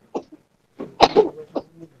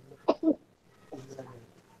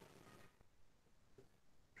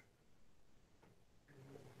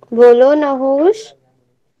बोलो Nahusha.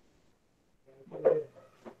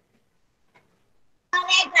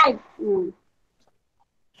 mm.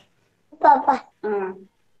 Papa. Papa.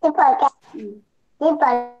 Papa. Mm.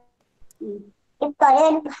 Papa.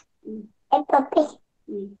 Mm. Puppy.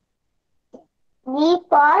 Mm. V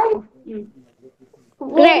for Mm.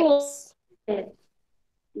 Grapes. Great.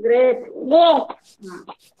 Great. great.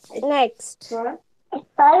 Next. For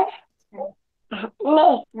For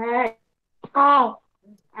me. hat. I.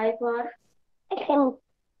 I for Him.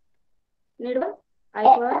 needle. I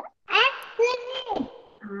for J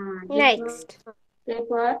for Next. K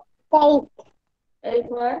for Say. L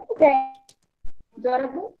for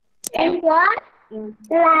Jordan. M for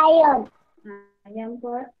lion. M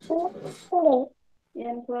for Three.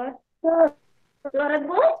 N for Four. Jordan.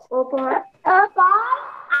 O for O for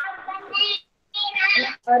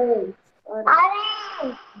orange.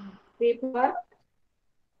 orange. P for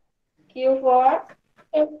Q for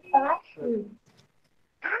Q for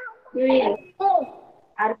queen. fish.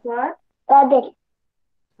 R for Rabbit.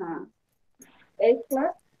 S for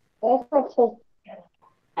S for chick.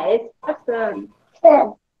 S for sun. Sun.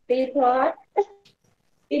 T for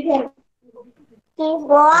T T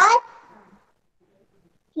for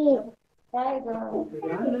key. tiger.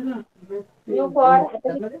 U for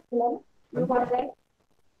U for red.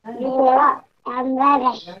 U for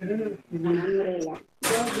Umbrella. umbrella.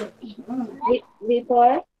 V for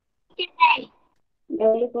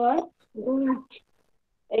W for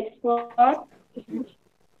X for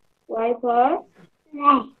Y for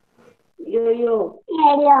yo-yo.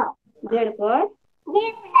 Yellow. Z for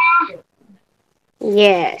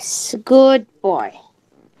Yes, good boy.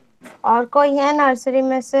 और कोई है nursery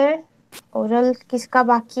में से? Oral किसका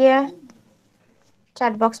बाकी है?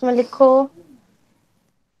 Chat box में लिखो।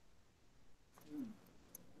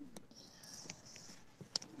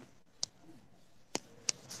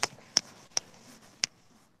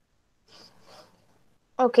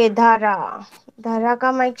 ओके, धारा। धारा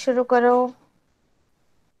का माइक शुरू करो।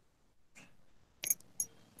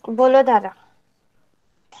 बोलो धारा।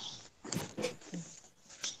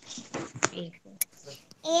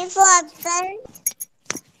 A for apple.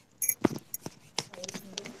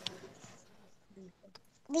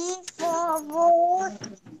 B for boat.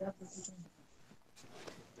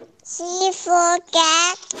 C for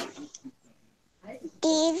cat. D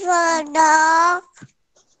for dog.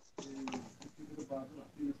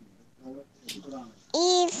 E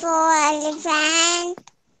for elephant.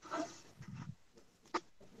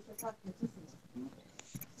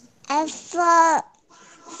 F for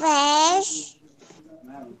fish.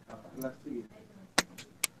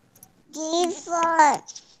 G for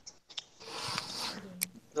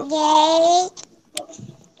gate.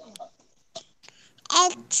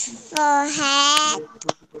 H for hat.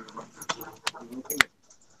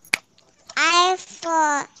 I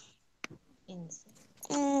for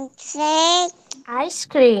insect. Ice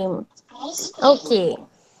cream. Okay.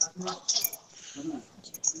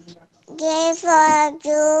 J for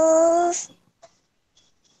juice.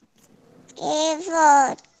 K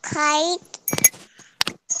for kite.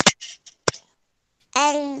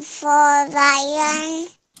 L for lion.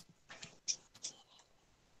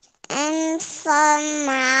 M for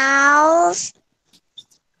mouse.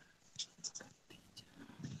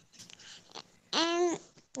 M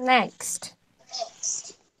Next.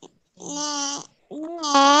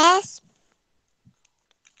 Next.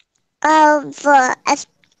 O for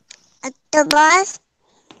octopus.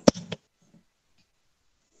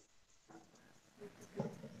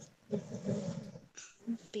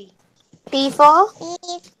 T for P,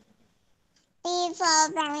 P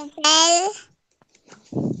for pencil.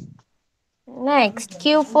 next.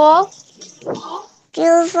 Q for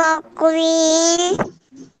Q for queen.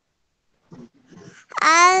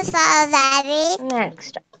 R for rabbit.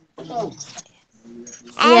 next. S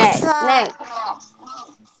Yes, for next.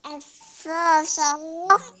 F for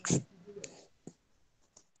socks.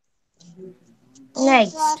 T for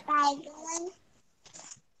Next. tiger.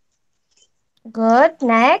 Good.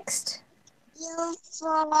 Next. U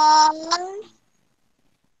for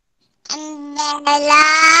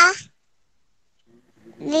umbrella.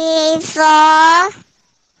 V for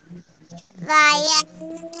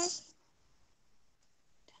lion.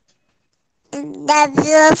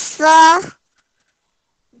 W for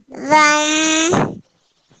one.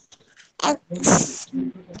 X,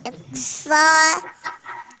 X for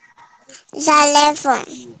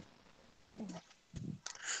xylophone.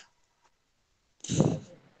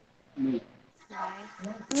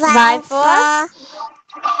 Y for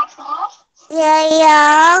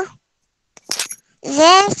yellow. Z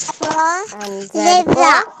for and Z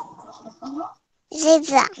zebra. for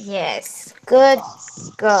Zebra. yes. Good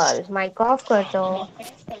girl. Mic off कर दो.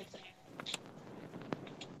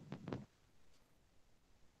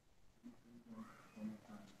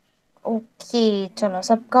 Okay चलो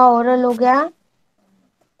सबका oral हो गया.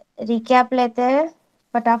 Recap लेते हैं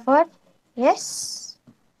फटाफट. Yes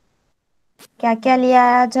क्या क्या लिया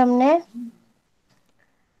है आज हमने.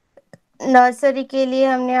 नर्सरी के लिए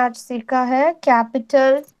हमने आज सीखा है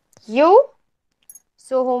कैपिटल यू.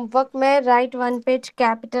 सो होमवर्क में right one page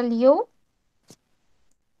capital you.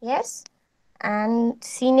 Yes and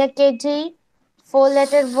senior KG 4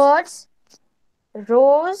 letter words.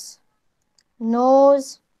 Rose,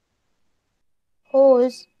 nose,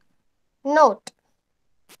 hose, note.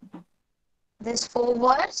 These 4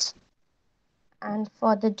 words. And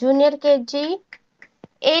for the junior KG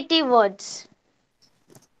 80 words.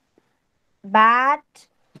 Bat,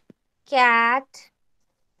 cat,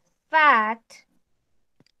 fat,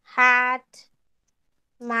 hat,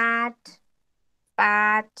 mat,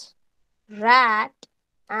 pat, rat,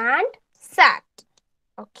 and sat.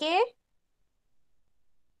 Okay?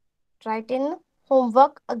 Write in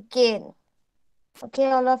homework again.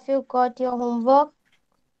 Okay, all of you got your homework.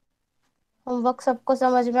 Homework सबको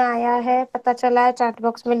समझ में आया है, पता चला है. Chat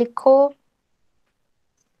box में लिखो.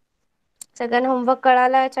 सगळ्यांनी होमवर्क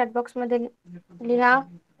कळालाय. चॅट बॉक्स मध्ये लिहा.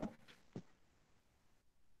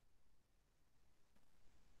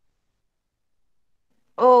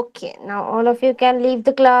 Okay, now all of you can leave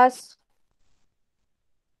the class.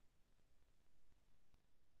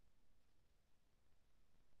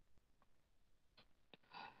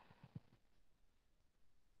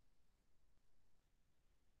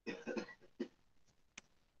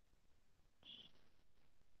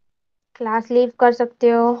 Class leave कर सकते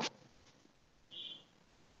हो.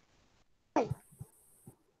 Bye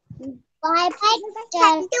bye,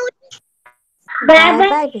 teacher. Bye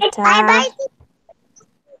bye बेटा. Bye bye.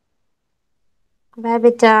 बाय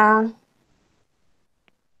बेटा.